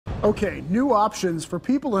Okay, new options for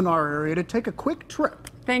people in our area to take a quick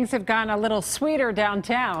trip. Things have gotten a little sweeter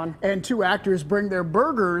downtown. And two actors bring their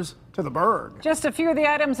burgers to the Burgh. Just a few of the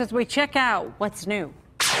items as we check out what's new.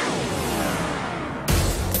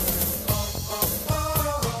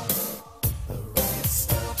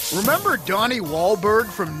 Remember Donnie Wahlberg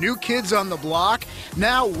from New Kids on the Block?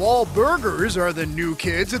 Now Wahlburgers are the new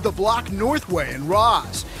kids at the Block Northway in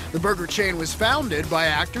Ross. The burger chain was founded by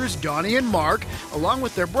actors Donnie and Mark, along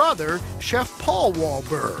with their brother, Chef Paul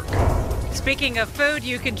Wahlberg. Speaking of food,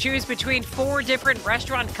 you can choose between 4 different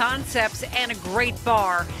restaurant concepts and a great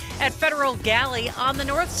bar at Federal Galley on the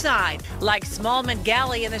north side. Like Smallman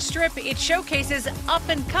Galley in the Strip, it showcases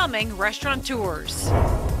up-and-coming restaurateurs.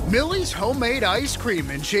 Millie's Homemade Ice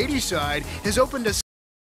Cream in Shadyside has opened a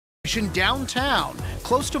station downtown,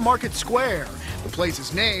 close to Market Square. The place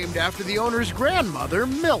is named after the owner's grandmother,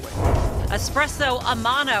 Millie. Espresso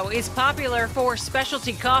Amano is popular for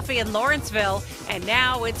specialty coffee in Lawrenceville, and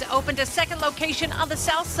now it's opened a second location on the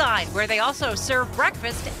south side, where they also serve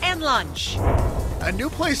breakfast and lunch. A new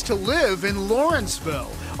place to live in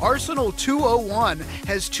Lawrenceville. Arsenal 201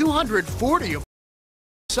 has 240 of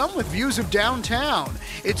some with views of downtown.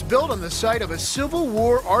 It's built on the site of a Civil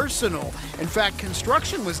War arsenal. In fact,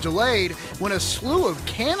 construction was delayed when a slew of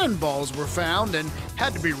cannonballs were found and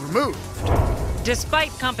had to be removed.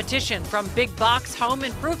 Despite competition from big box home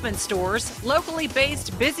improvement stores, locally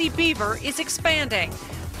based Busy Beaver is expanding.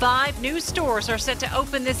 5 new stores are set to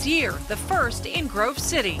open this year, the first in Grove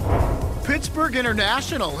City. Pittsburgh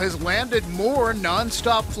International has landed more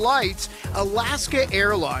nonstop flights. Alaska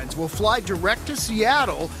Airlines will fly direct to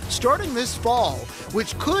Seattle starting this fall,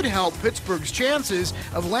 which could help Pittsburgh's chances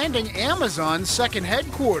of landing Amazon's second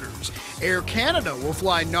headquarters. Air Canada will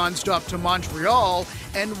fly nonstop to Montreal,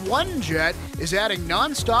 and OneJet is adding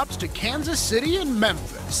nonstops to Kansas City and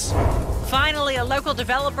Memphis. Finally, a local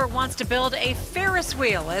developer wants to build a Ferris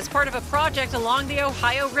wheel as part of a project along the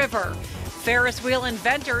Ohio River. Ferris wheel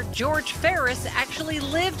inventor George Ferris actually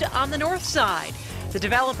lived on the north side. The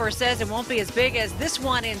developer says it won't be as big as this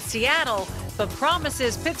one in Seattle, but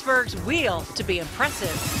promises Pittsburgh's wheel to be impressive.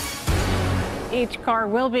 Each car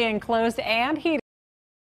will be enclosed and heated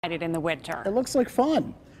in the winter. It looks like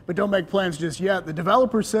fun, but don't make plans just yet. The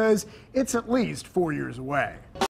developer says it's at least 4 years away.